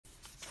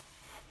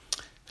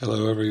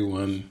Hello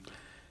everyone.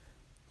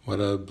 What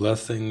a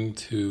blessing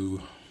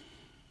to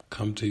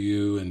come to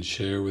you and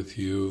share with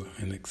you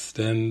and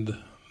extend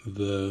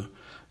the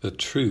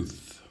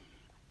truth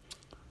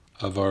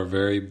of our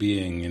very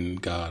being in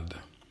God.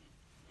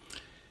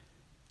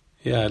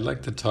 I'd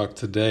like to talk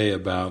today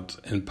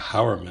about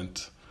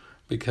empowerment,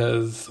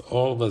 because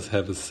all of us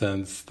have a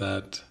sense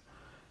that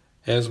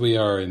as we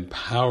are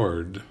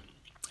empowered,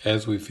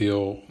 as we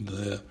feel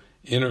the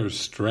inner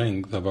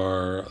strength of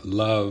our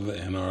love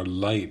and our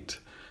light,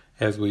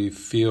 as we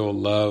feel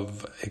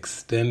love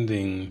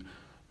extending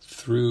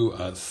through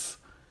us,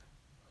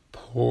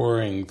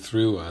 pouring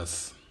through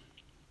us,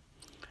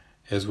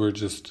 as we're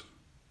just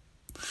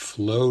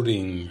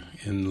floating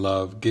in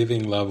love,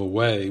 giving love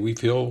away, we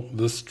feel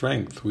the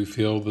strength, we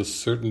feel the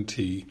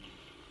certainty,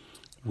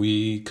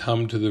 we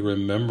come to the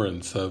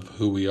remembrance of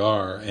who we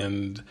are,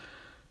 and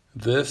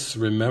this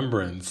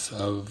remembrance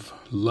of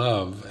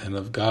love and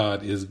of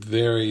God is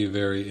very,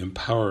 very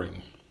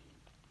empowering.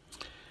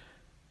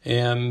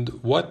 And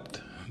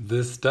what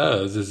this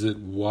does is it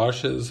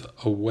washes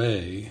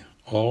away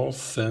all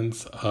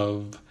sense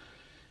of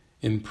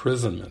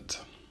imprisonment,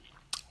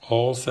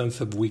 all sense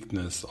of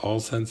weakness,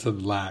 all sense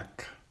of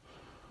lack,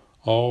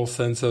 all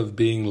sense of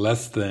being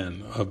less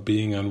than, of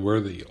being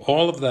unworthy.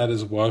 All of that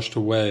is washed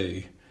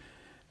away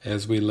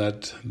as we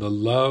let the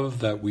love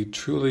that we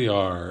truly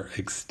are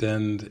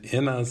extend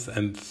in us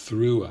and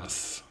through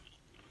us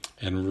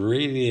and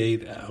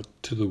radiate out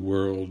to the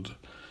world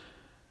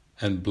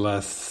and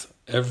bless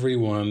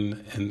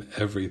everyone and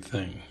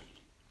everything.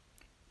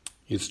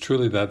 It's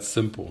truly that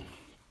simple.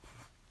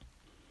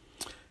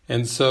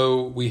 And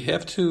so we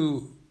have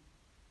to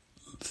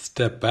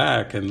step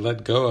back and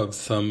let go of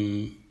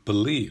some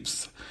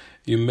beliefs.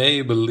 You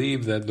may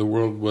believe that the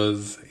world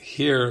was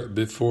here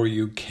before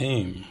you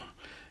came.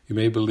 You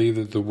may believe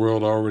that the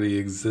world already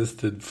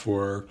existed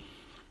for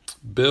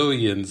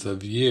billions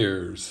of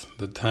years.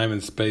 The time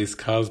and space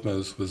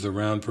cosmos was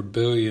around for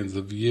billions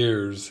of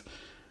years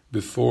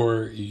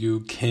before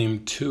you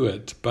came to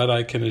it. But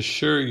I can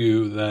assure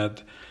you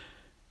that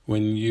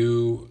when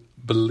you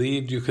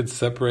believed you could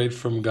separate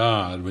from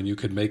God, when you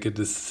could make a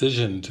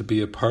decision to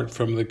be apart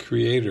from the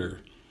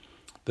Creator,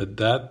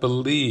 that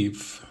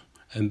belief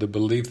and the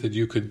belief that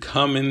you could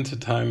come into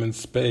time and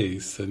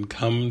space and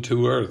come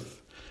to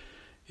Earth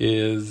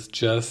is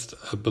just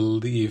a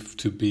belief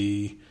to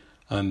be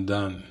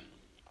undone.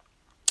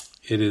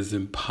 It is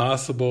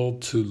impossible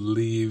to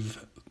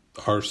leave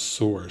our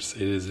source.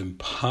 It is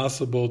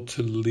impossible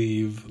to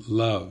leave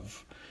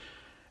love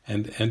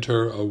and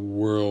enter a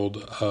world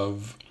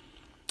of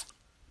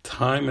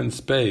time and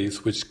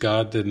space which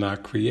God did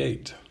not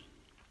create.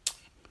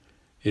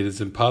 It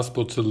is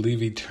impossible to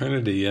leave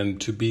eternity and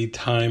to be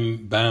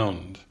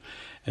time-bound.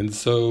 And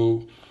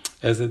so,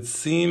 as it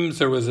seems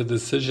there was a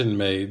decision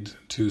made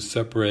to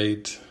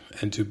separate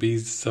and to be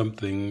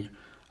something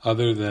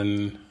other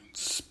than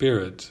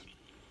spirit,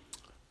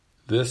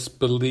 this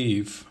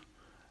belief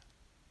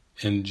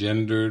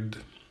engendered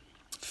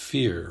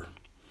fear.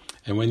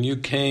 And when you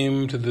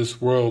came to this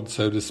world,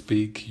 so to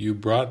speak, you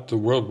brought the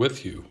world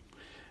with you.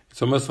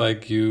 It's almost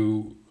like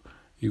you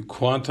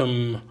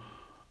quantum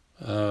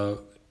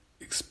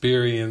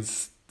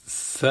experience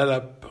set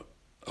up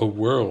a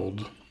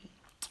world,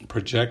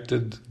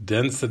 projected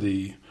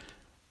density,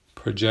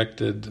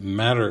 projected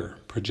matter,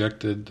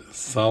 projected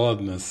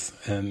solidness,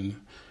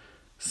 and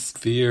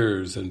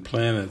spheres and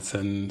planets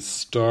and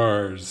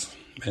stars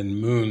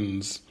and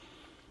moons,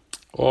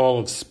 all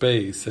of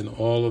space and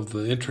all of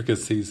the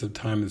intricacies of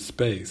time and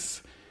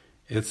space.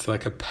 It's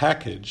like a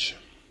package.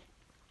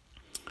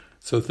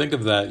 So think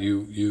of that.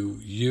 You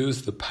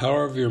use the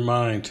power of your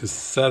mind to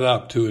set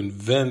up, to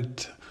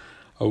invent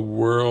a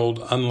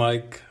world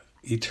unlike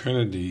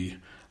eternity,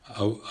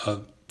 a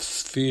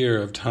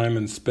sphere of time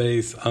and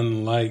space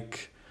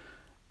unlike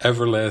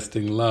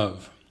everlasting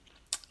love.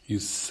 You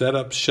set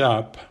up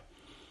shop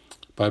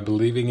by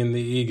believing in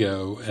the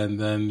ego, and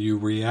then you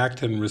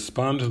react and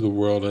respond to the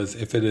world as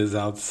if it is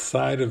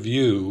outside of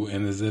you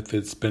and as if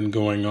it's been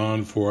going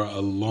on for a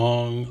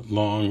long,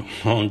 long,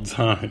 long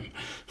time.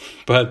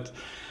 But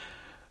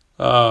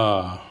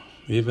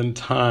even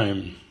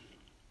time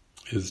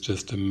is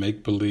just a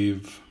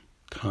make-believe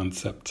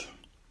concept.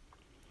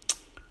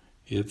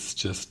 It's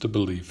just a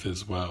belief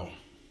as well.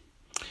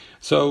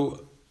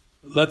 So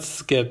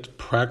let's get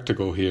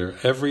practical here.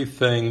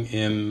 Everything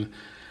in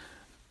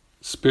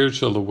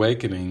spiritual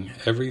awakening,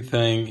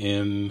 everything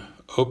in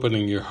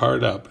opening your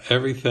heart up,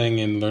 everything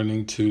in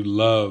learning to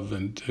love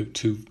and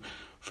to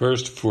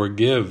first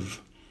forgive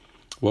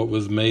what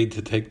was made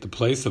to take the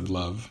place of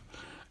love,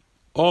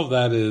 all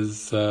that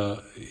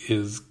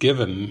is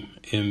given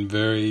in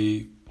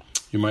very,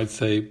 you might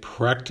say,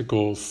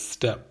 practical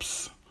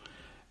steps.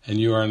 And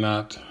you are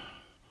not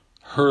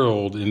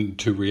hurled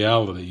into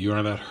reality. You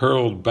are not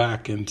hurled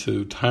back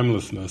into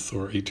timelessness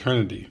or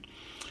eternity.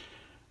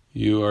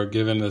 You are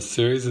given a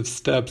series of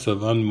steps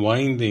of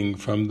unwinding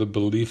from the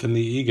belief in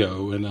the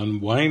ego and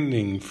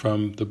unwinding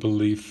from the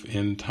belief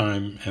in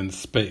time and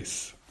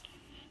space.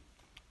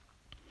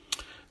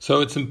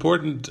 So it's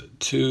important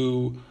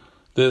to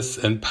this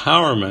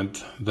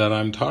empowerment that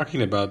I'm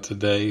talking about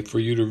today, for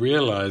you to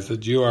realize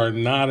that you are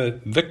not a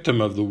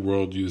victim of the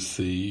world you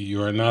see.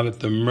 You are not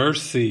at the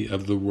mercy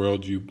of the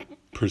world you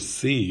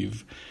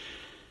perceive.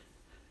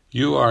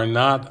 You are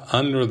not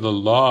under the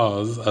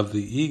laws of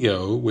the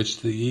ego,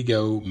 which the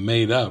ego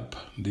made up,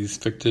 these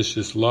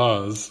fictitious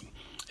laws.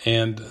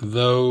 And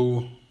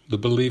though the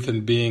belief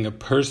in being a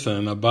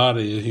person, a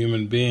body, a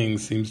human being,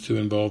 seems to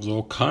involve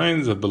all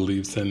kinds of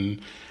beliefs in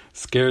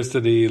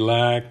scarcity,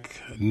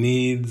 lack,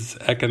 needs,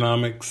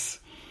 economics,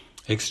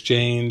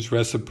 exchange,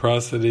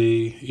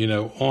 reciprocity,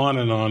 on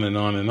and on and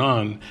on and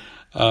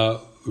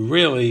on.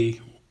 Really,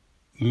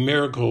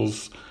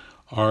 miracles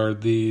are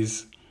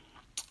these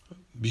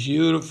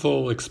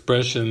beautiful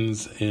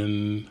expressions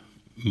in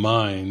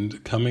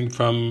mind coming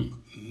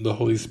from the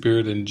Holy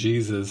Spirit and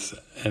Jesus,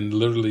 and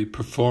literally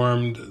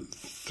performed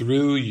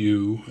through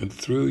you and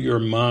through your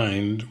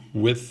mind,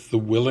 with the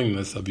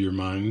willingness of your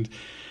mind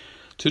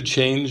to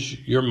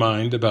change your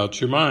mind about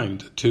your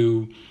mind,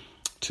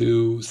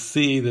 to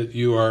see that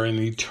you are an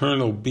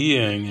eternal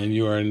being and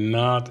you are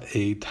not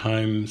a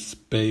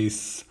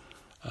time-space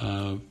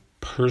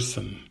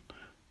person.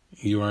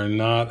 You are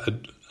not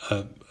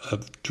a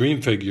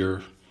dream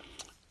figure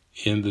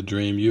in the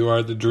dream. You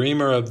are the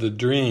dreamer of the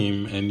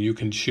dream, and you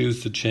can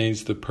choose to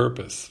change the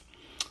purpose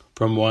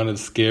from one of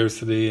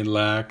scarcity and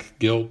lack,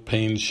 guilt,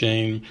 pain,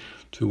 shame,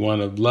 to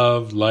one of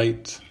love,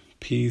 light,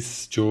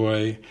 peace,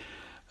 joy.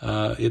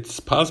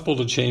 It's possible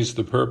to change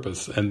the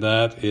purpose, and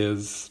that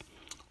is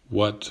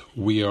what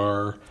we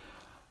are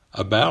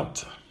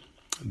about.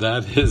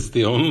 That is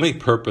the only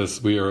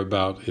purpose we are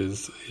about,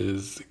 is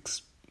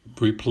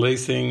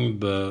replacing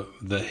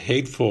the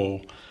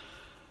hateful,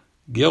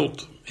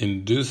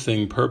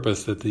 guilt-inducing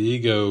purpose that the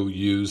ego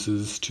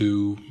uses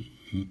to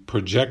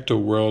project a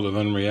world of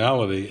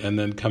unreality, and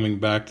then coming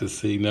back to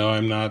see, no,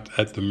 I'm not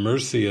at the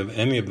mercy of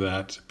any of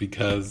that,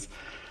 because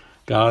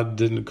God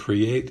didn't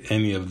create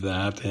any of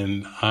that,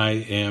 and I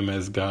am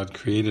as God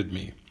created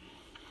me.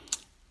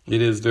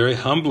 It is very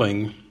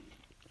humbling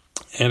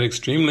and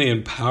extremely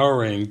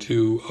empowering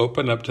to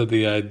open up to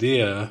the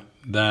idea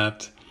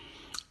that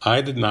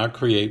I did not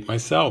create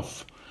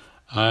myself.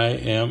 I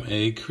am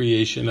a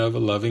creation of a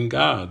loving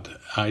God.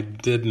 I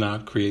did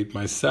not create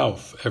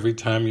myself. Every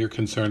time you're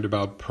concerned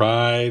about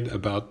pride,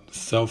 about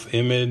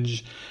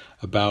self-image,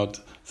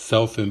 about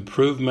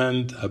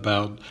self-improvement,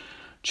 about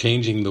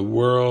changing the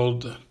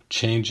world,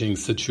 changing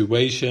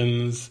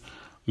situations,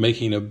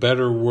 making a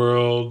better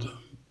world,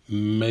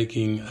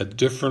 making a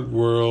different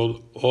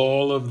world,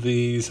 all of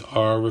these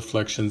are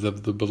reflections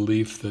of the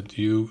belief that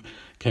you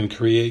can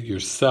create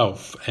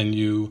yourself, and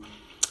you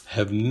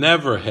have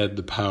never had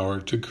the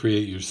power to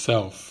create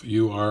yourself.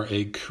 You are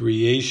a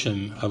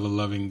creation of a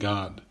loving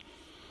God.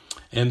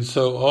 And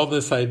so all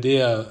this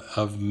idea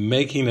of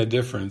making a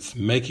difference,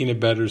 making a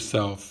better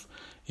self,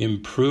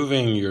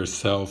 improving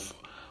yourself,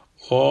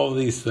 all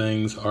these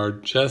things are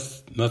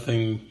just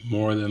nothing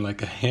more than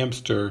like a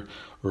hamster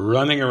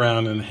running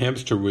around in a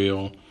hamster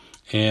wheel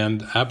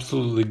and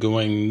absolutely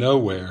going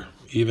nowhere.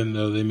 Even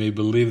though they may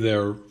believe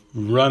they're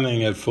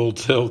running at full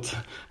tilt,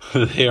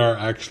 they are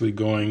actually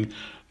going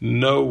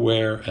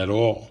nowhere at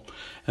all.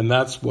 And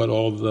that's what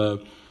all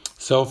the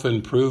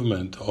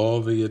self-improvement,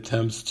 all the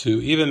attempts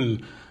to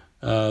even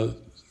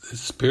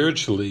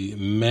spiritually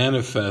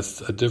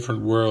manifest a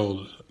different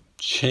world,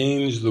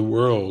 change the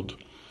world.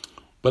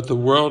 But the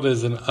world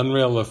is an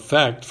unreal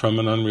effect from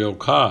an unreal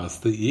cause.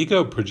 The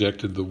ego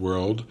projected the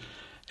world,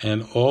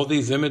 and all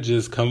these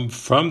images come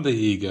from the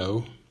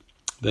ego.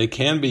 They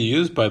can be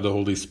used by the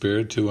Holy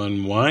Spirit to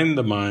unwind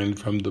the mind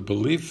from the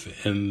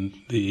belief in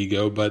the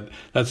ego, but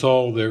that's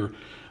all they're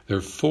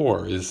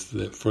for, is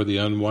for the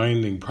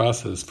unwinding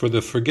process, for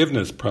the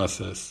forgiveness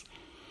process.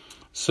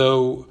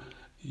 So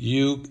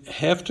you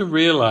have to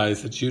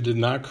realize that you did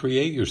not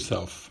create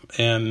yourself,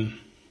 and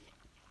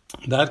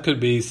that could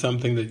be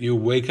something that you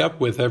wake up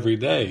with every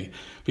day,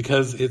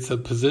 because it's a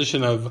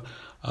position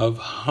of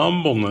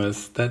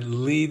humbleness that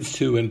leads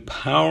to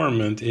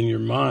empowerment in your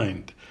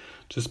mind.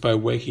 Just by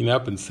waking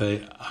up and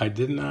say, I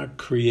did not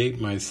create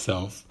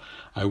myself.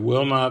 I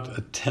will not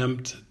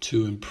attempt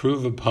to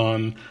improve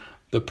upon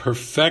the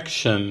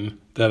perfection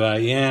that I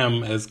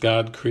am as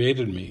God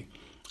created me.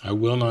 I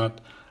will not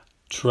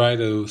try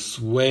to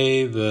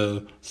sway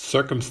the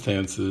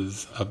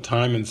circumstances of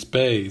time and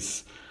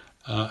space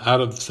out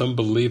of some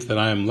belief that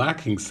I am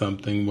lacking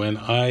something, when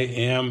I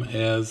am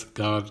as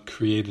God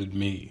created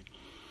me.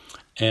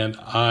 And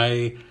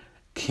I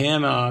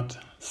cannot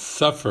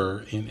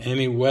suffer in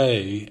any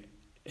way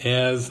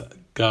as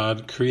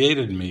God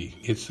created me.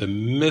 It's a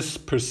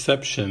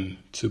misperception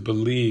to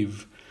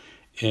believe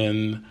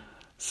in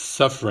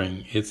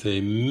suffering. It's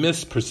a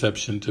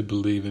misperception to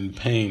believe in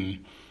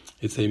pain.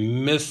 It's a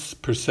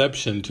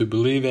misperception to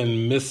believe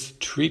in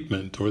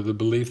mistreatment, or the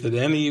belief that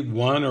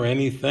anyone or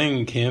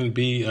anything can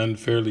be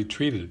unfairly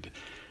treated.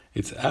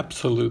 It's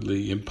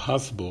absolutely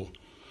impossible.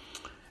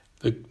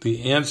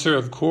 The answer,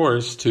 of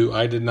course, to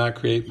I did not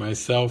create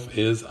myself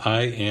is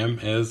I am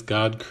as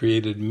God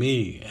created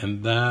me.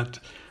 And that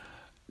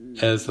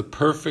as a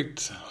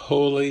perfect,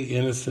 holy,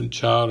 innocent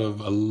child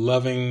of a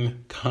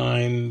loving,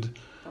 kind,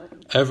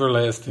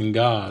 everlasting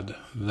God,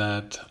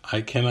 that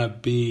I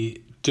cannot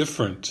be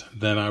different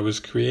than I was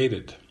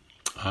created.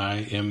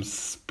 I am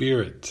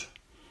spirit.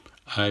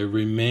 I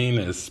remain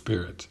as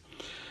spirit.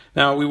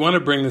 Now, we want to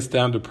bring this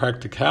down to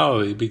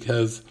practicality,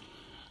 because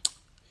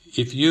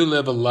if you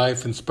live a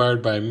life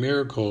inspired by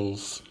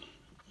miracles,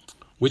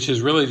 which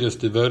is really just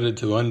devoted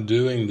to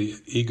undoing the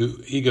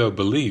ego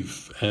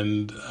belief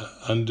and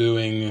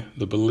undoing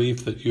the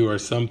belief that you are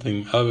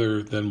something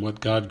other than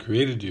what God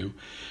created you,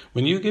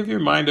 when you give your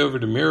mind over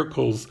to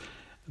miracles,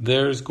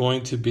 there's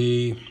going to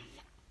be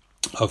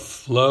a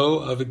flow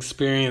of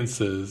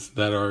experiences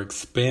that are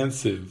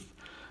expansive,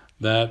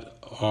 that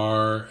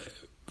are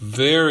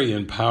very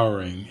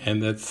empowering,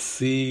 and that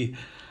see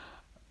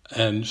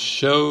and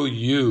show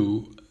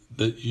you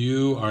that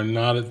you are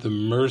not at the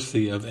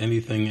mercy of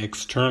anything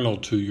external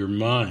to your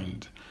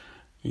mind.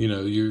 You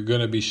know, you're going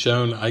to be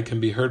shown, I can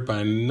be hurt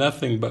by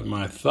nothing but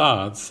my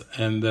thoughts,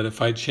 and that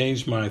if I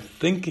change my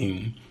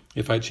thinking,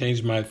 if I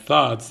change my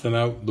thoughts, then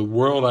the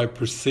world I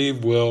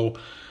perceive will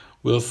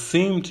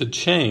seem to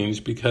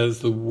change, because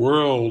the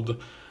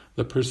world,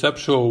 the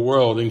perceptual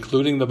world,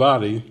 including the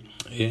body,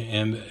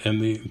 and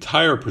the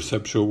entire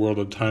perceptual world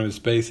of time and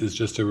space, is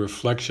just a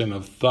reflection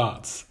of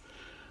thoughts.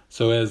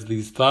 So as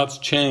these thoughts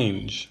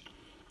change,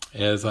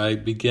 as I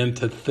begin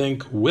to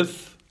think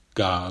with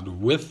God,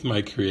 with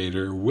my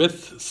Creator,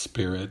 with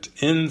Spirit,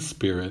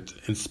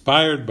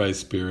 inspired by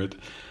Spirit,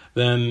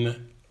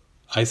 then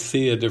I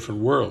see a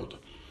different world.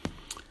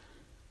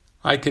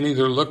 I can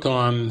either look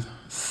on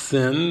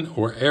sin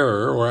or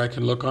error, or I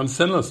can look on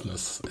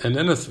sinlessness and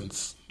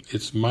innocence.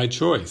 It's my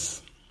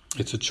choice.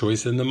 It's a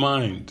choice in the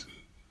mind.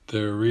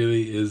 There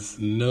really is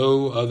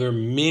no other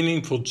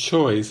meaningful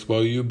choice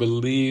while you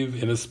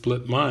believe in a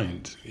split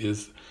mind.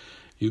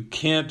 You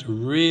can't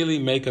really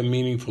make a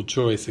meaningful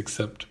choice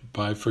except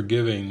by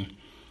forgiving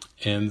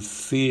and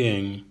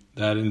seeing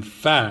that, in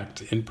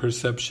fact, in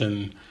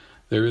perception,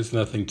 there is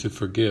nothing to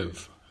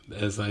forgive.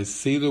 As I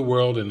see the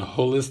world in a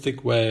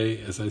holistic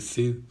way, as I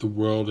see the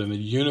world in a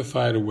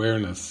unified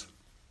awareness,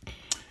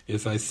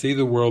 as I see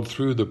the world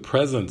through the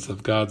presence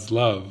of God's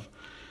love,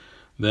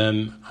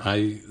 then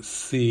I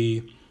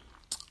see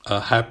a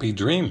happy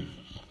dream.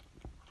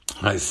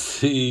 I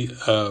see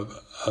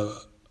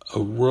a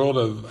world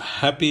of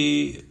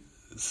happy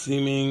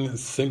seeming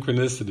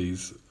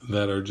synchronicities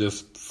that are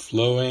just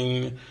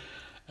flowing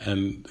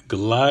and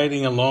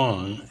gliding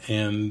along,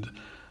 and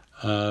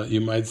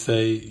you might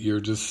say you're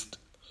just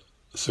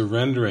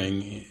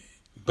surrendering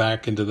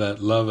back into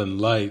that love and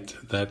light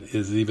that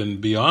is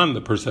even beyond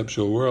the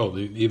perceptual world,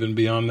 even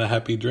beyond the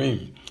happy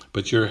dream.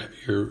 But you're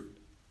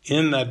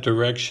in that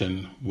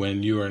direction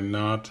when you are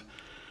not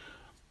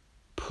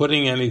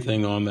putting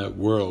anything on that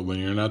world, when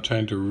you're not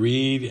trying to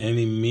read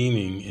any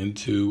meaning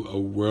into a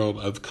world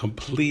of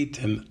complete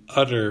and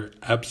utter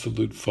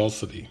absolute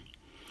falsity.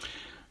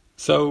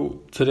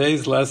 So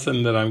today's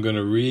lesson that I'm going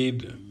to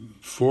read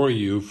for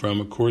you from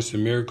A Course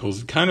in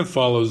Miracles kind of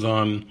follows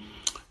on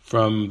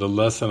from the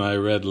lesson I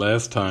read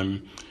last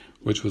time,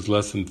 which was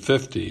lesson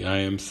 50, I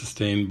am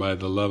sustained by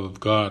the love of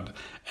God.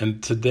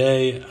 And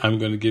today I'm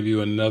going to give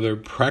you another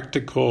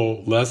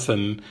practical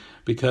lesson,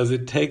 because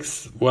it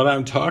takes what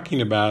I'm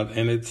talking about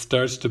and it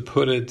starts to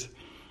put it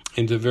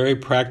into very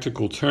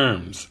practical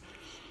terms.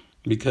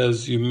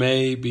 Because you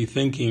may be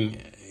thinking,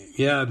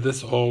 yeah,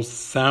 this all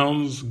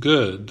sounds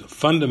good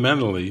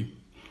fundamentally,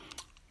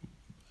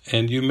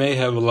 and you may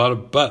have a lot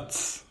of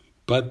buts.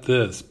 But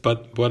this,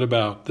 but what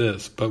about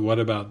this, but what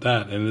about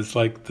that? And it's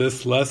like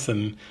this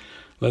lesson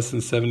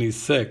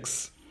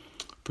 76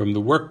 from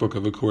the workbook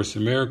of A Course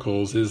in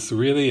Miracles, is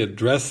really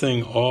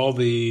addressing all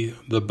the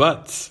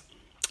buts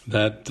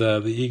that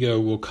the ego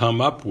will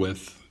come up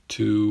with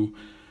to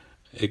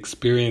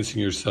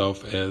experiencing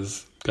yourself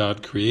as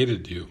God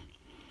created you.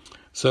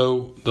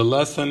 So the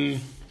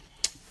lesson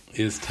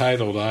is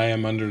titled, I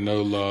am under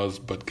no laws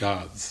but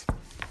God's.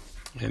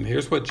 And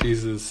here's what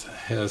Jesus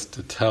has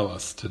to tell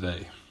us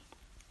today.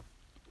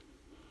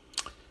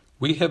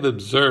 We have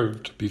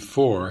observed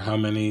before how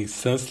many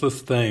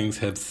senseless things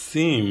have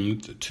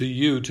seemed to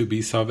you to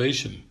be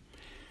salvation.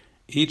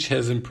 Each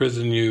has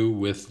imprisoned you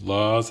with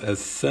laws as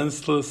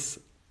senseless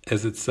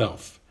as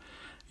itself.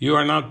 You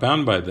are not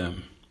bound by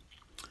them.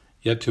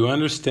 Yet to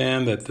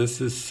understand that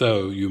this is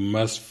so, you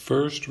must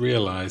first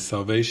realize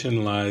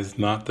salvation lies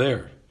not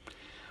there.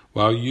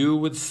 While you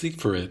would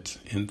seek for it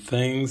in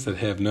things that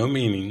have no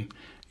meaning,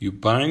 you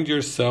bind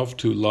yourself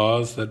to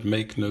laws that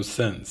make no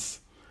sense.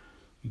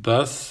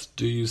 Thus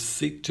do you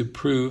seek to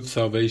prove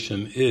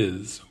salvation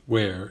is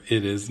where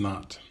it is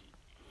not.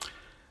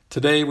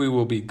 Today we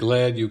will be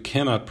glad you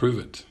cannot prove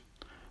it.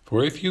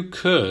 For if you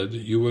could,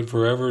 you would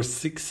forever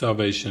seek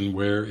salvation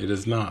where it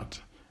is not,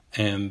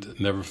 and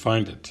never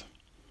find it.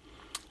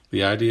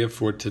 The idea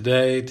for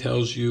today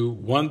tells you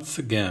once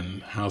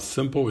again how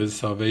simple is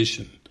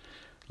salvation.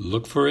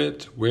 Look for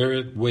it where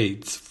it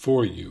waits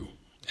for you,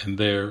 and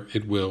there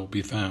it will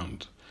be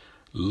found.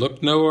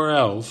 Look nowhere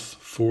else,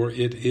 for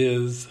it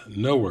is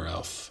nowhere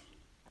else.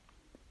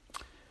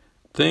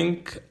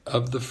 Think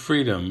of the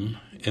freedom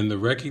in the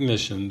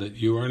recognition that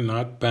you are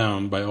not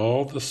bound by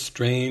all the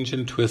strange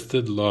and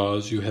twisted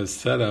laws you have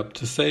set up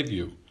to save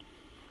you.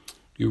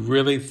 You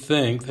really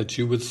think that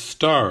you would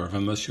starve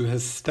unless you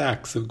had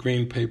stacks of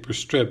green paper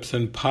strips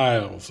and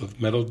piles of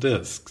metal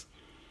discs.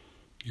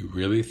 You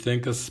really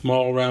think a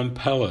small round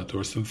pellet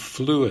or some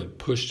fluid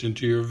pushed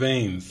into your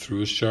veins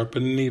through a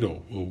sharpened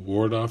needle will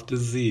ward off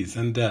disease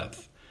and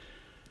death.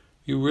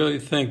 You really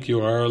think you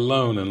are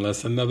alone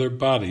unless another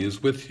body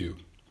is with you.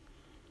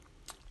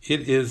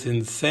 It is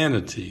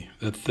insanity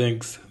that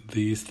thinks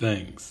these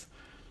things.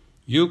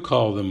 You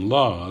call them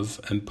laws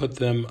and put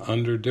them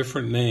under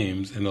different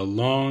names in a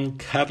long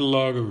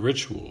catalog of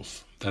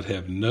rituals that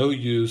have no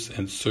use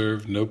and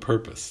serve no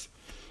purpose.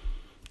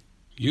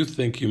 You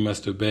think you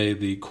must obey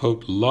the,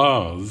 quote,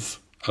 laws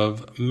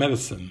of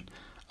medicine,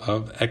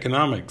 of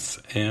economics,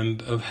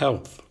 and of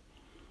health.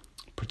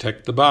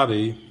 Protect the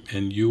body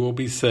and you will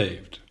be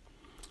saved.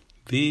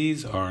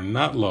 These are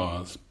not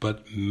laws,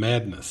 but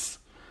madness.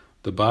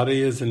 The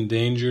body is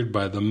endangered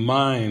by the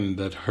mind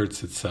that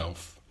hurts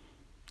itself.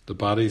 The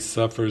body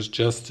suffers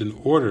just in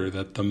order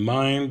that the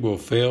mind will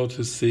fail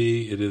to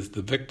see it is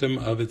the victim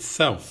of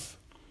itself.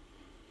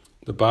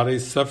 The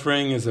body's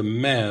suffering is a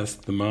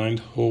mask the mind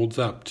holds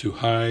up to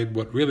hide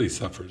what really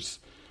suffers.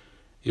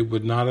 It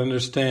would not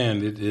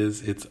understand it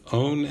is its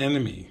own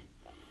enemy,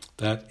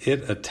 that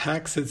it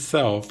attacks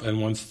itself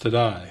and wants to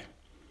die.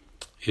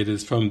 It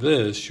is from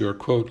this your,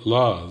 quote,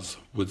 laws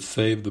would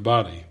save the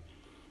body.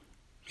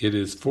 It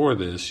is for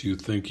this you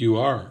think you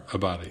are a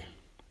body.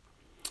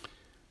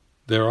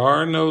 There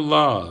are no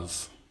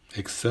laws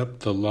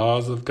except the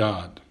laws of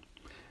God.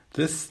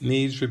 This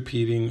needs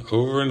repeating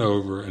over and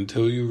over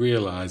until you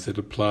realize it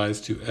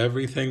applies to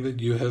everything that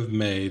you have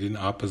made in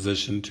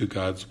opposition to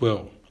God's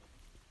will.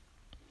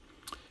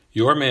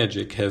 Your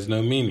magic has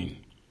no meaning.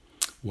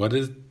 What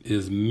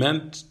is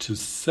meant to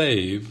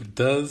save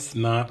does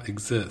not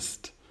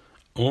exist.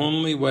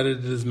 Only what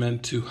it is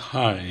meant to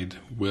hide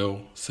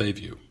will save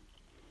you.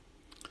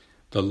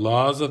 The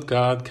laws of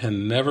God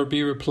can never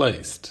be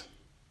replaced.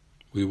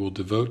 We will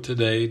devote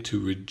today to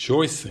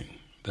rejoicing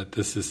that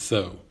this is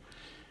so.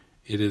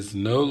 It is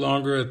no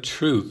longer a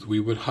truth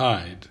we would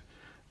hide.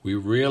 We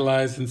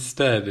realize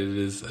instead it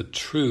is a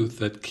truth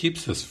that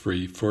keeps us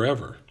free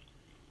forever.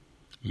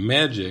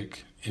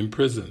 Magic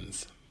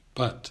imprisons,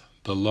 but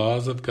the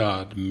laws of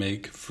God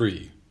make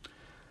free.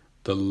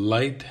 The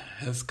light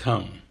has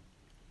come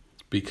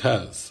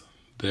because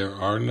there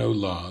are no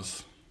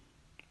laws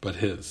but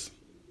His.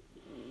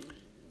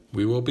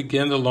 We will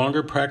begin the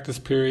longer practice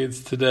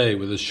periods today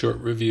with a short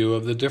review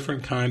of the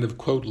different kind of,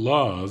 quote,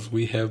 laws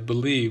we have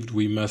believed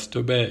we must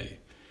obey.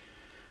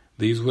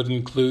 These would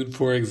include,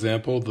 for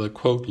example, the,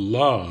 quote,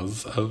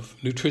 laws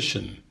of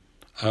nutrition,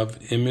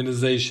 of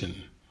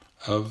immunization,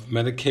 of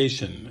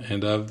medication,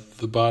 and of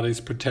the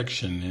body's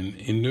protection in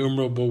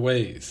innumerable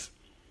ways.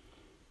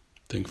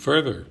 Think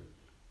further.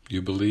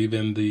 You believe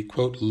in the,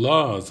 quote,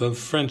 laws of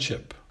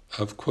friendship,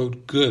 of,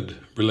 quote, good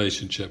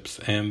relationships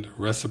and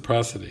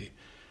reciprocity.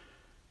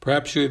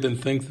 Perhaps you even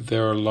think that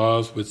there are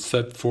laws which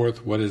set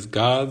forth what is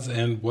God's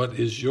and what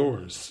is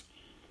yours.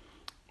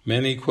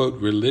 Many, quote,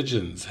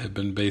 religions have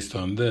been based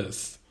on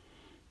this.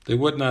 They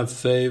would not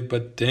save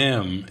but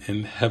damn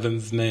in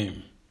heaven's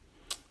name.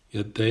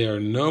 Yet they are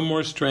no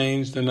more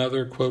strange than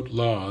other, quote,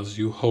 laws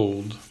you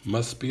hold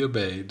must be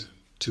obeyed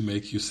to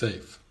make you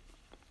safe.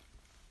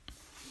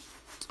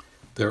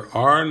 There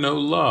are no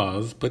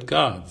laws but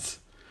God's.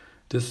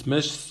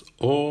 Dismiss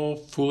all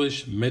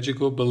foolish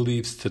magical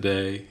beliefs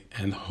today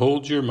and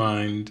hold your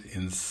mind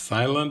in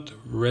silent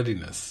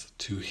readiness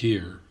to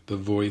hear the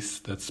voice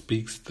that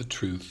speaks the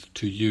truth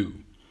to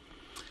you.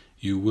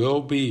 You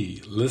will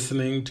be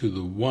listening to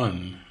the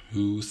one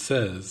who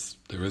says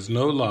there is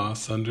no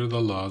loss under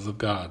the laws of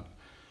God.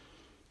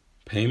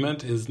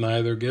 Payment is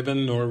neither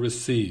given nor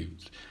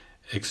received.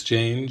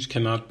 Exchange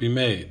cannot be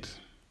made.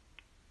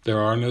 There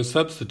are no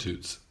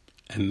substitutes,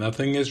 and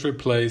nothing is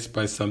replaced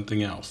by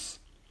something else.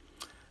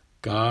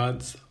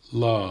 God's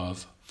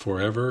laws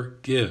forever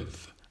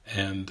give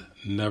and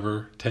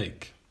never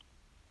take.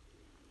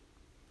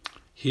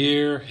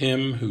 Hear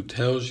him who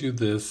tells you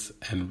this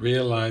and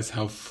realize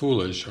how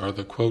foolish are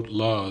the, quote,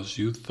 laws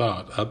you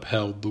thought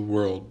upheld the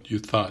world you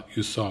thought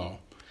you saw.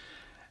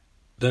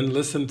 Then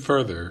listen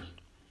further.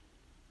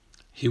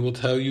 He will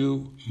tell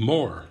you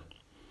more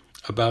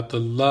about the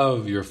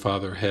love your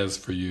Father has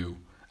for you,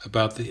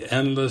 about the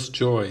endless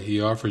joy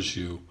He offers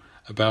you,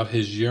 about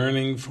His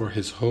yearning for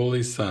His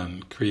Holy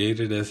Son,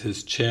 created as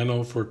His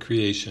channel for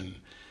creation,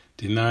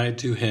 denied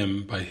to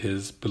Him by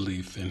His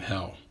belief in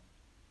hell.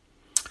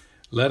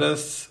 Let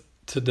us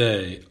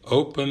today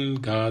open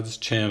God's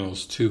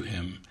channels to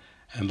Him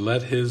and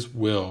let His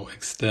will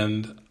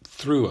extend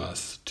through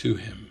us to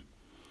Him.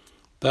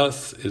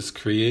 Thus is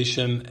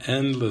creation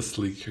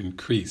endlessly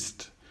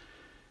increased.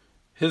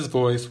 His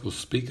voice will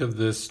speak of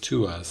this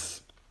to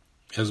us,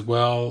 as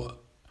well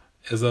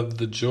as of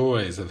the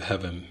joys of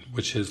heaven,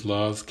 which His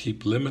laws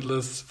keep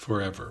limitless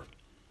forever.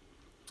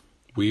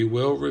 We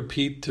will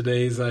repeat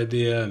today's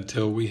idea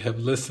until we have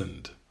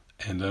listened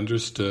and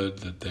understood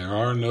that there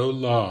are no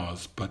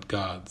laws but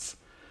God's,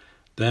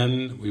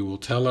 then we will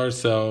tell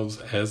ourselves,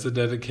 as the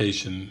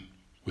dedication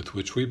with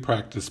which we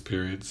practice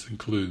periods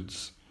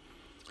includes,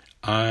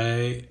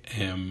 I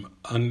am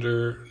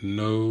under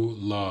no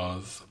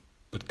laws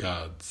but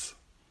God's.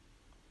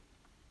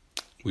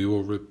 We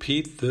will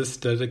repeat this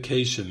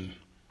dedication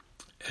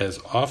as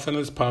often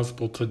as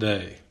possible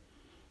today,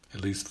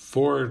 at least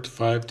 4 to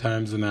 5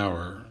 times an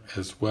hour,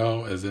 as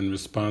well as in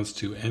response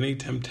to any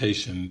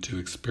temptation to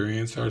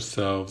experience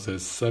ourselves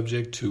as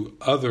subject to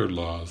other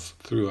laws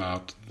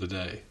throughout the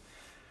day.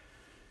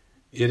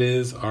 It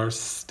is our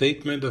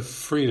statement of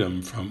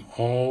freedom from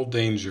all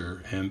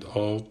danger and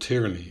all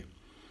tyranny.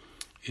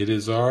 It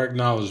is our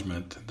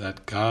acknowledgement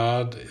that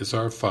God is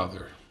our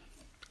Father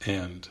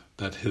and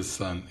that His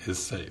Son is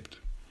saved.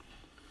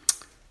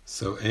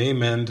 So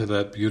amen to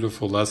that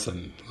beautiful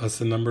lesson.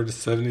 Lesson number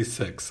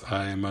 76,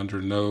 I am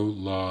under no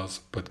laws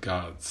but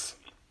God's.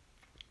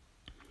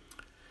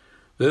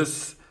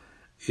 This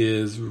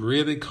is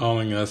really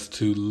calling us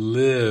to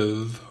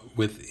live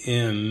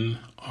within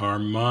our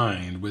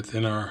mind,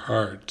 within our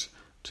heart,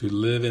 to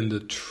live in the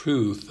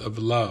truth of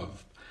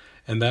love.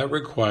 And that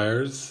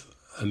requires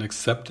an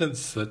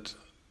acceptance that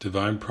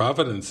divine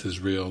providence is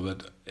real,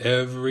 that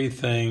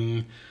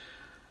everything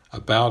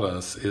about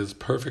us is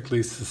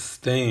perfectly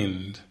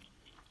sustained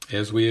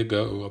as we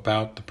go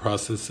about the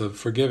process of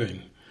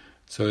forgiving.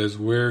 So as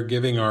we're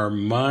giving our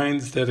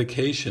mind's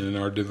dedication and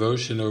our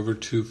devotion over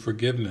to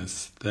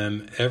forgiveness,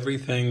 then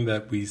everything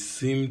that we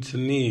seem to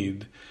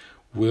need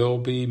will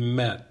be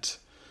met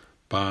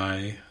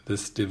by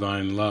this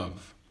divine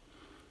love.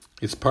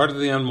 It's part of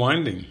the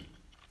unwinding.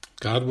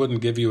 God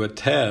wouldn't give you a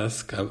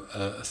task,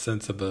 a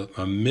sense of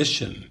a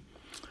mission,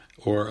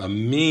 or a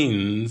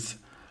means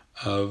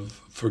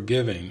of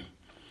forgiving.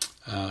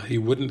 He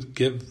wouldn't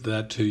give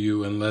that to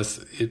you unless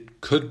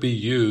it could be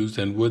used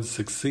and would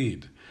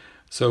succeed.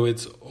 So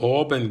it's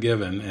all been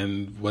given,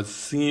 and what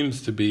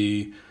seems to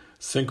be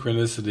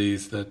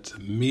synchronicities that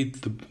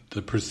meet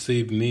the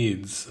perceived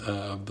needs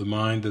of the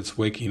mind that's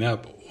waking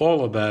up,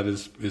 all of that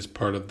is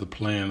part of the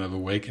plan of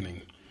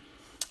awakening.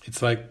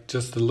 It's like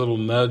just a little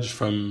nudge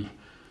from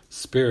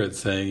Spirit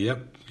saying,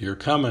 yep, you're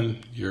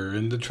coming, you're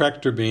in the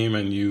tractor beam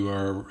and you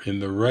are in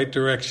the right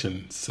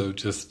direction. So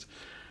just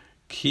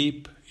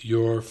keep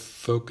your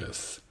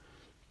focus,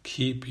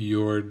 keep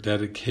your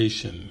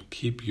dedication,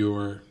 keep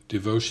your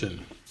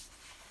devotion.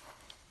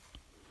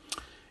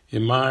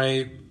 In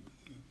my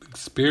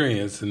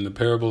experience in the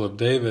parable of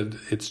David,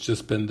 it's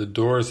just been the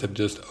doors have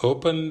just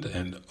opened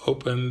and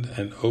opened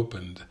and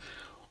opened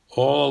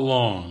all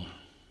along,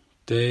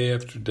 day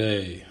after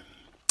day,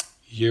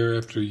 year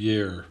after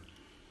year,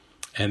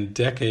 and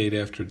decade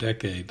after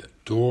decade.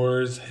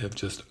 Doors have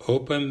just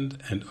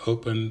opened and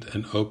opened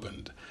and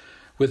opened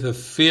with a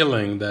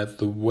feeling that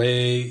the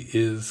way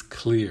is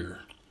clear.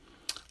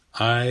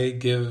 I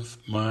give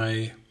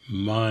my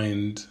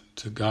mind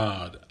to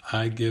God.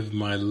 I give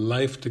my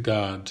life to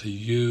God to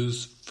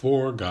use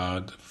for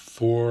God,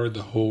 for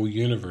the whole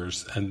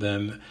universe, and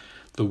then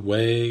the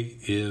way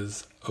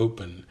is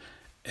open.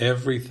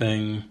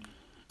 Everything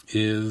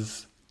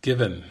is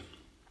given.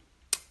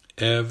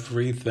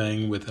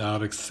 Everything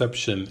without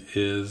exception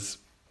is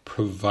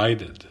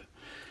provided.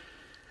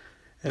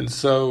 And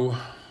so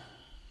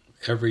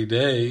every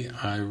day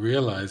I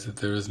realize that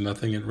there is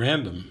nothing at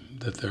random,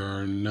 that there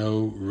are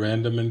no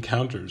random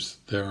encounters,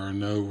 there are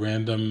no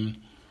random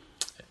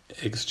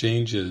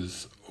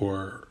exchanges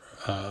or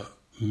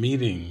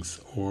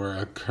meetings or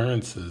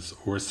occurrences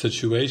or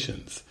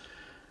situations.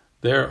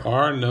 There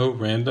are no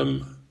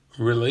random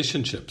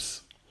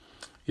relationships.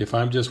 If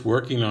I'm just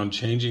working on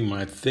changing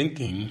my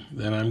thinking,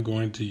 then I'm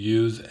going to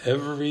use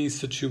every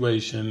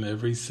situation,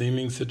 every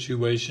seeming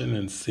situation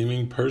and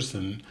seeming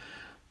person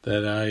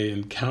that I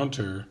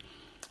encounter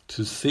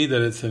to see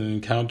that it's an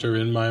encounter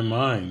in my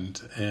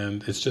mind,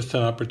 and it's just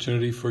an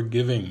opportunity for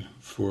giving,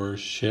 for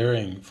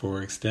sharing,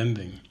 for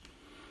extending.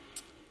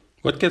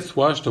 What gets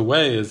washed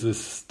away is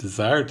this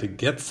desire to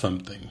get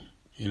something.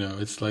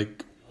 It's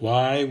like,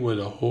 why would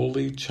a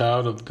holy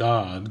child of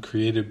God,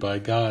 created by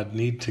God,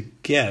 need to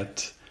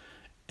get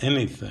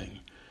anything?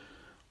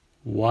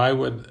 Why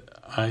would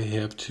I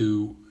have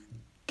to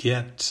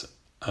get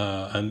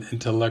an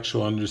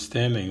intellectual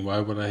understanding? Why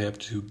would I have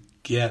to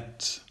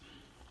get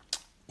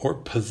or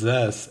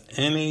possess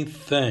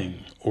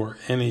anything or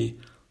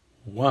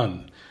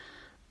anyone?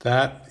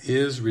 That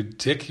is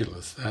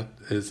ridiculous. That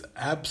is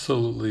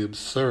absolutely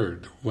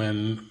absurd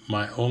when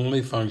my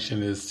only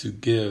function is to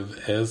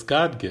give as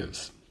God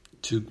gives,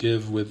 to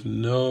give with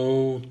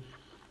no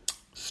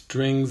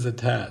strings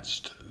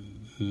attached,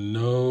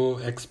 no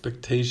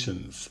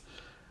expectations,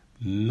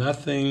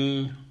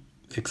 nothing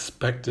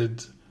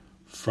expected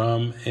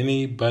from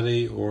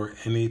anybody or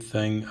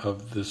anything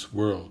of this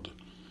world.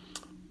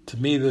 To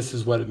me, this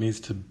is what it means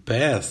to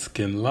bask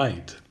in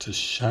light, to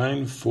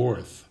shine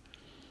forth.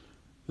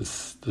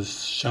 The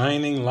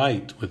shining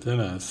light within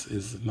us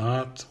is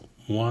not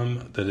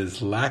one that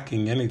is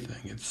lacking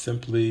anything. It's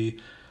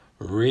simply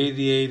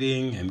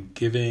radiating and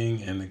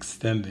giving and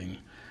extending.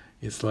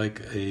 It's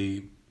like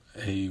a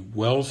a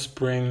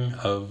wellspring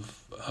of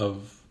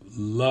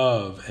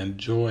love and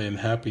joy and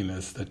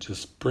happiness that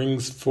just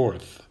springs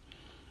forth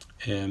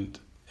and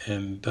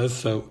does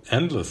so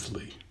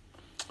endlessly.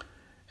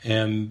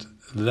 And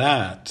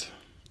that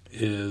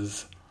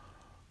is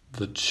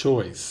the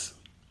choice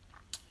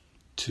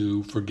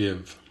to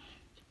forgive.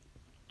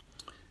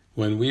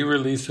 When we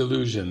release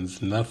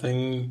illusions,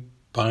 nothing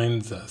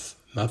binds us,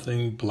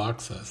 nothing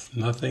blocks us,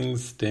 nothing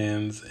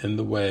stands in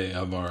the way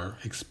of our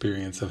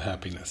experience of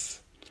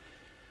happiness.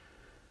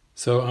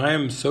 So I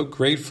am so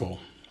grateful.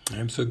 I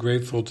am so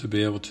grateful to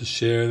be able to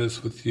share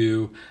this with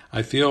you.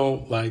 I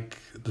feel like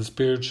the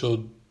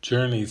spiritual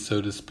journey,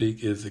 so to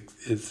speak, is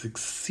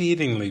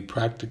exceedingly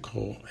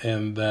practical,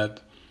 and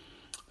that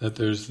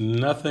there's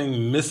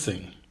nothing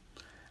missing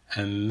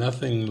and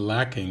nothing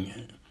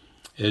lacking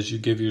as you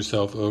give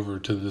yourself over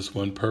to this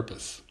one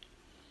purpose.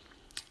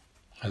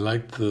 I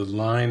like the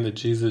line that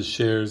Jesus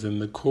shares in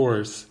the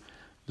Course,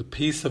 "The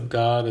peace of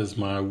God is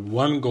my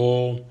one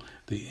goal,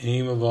 the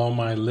aim of all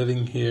my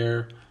living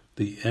here,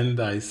 the end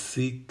I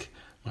seek,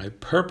 my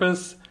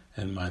purpose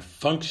and my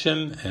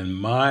function and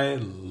my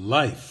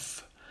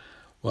life,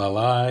 while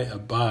I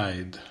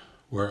abide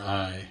where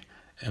I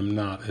am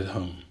not at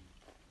home."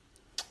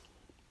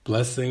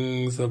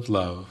 Blessings of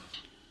love.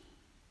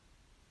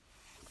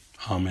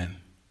 Amen.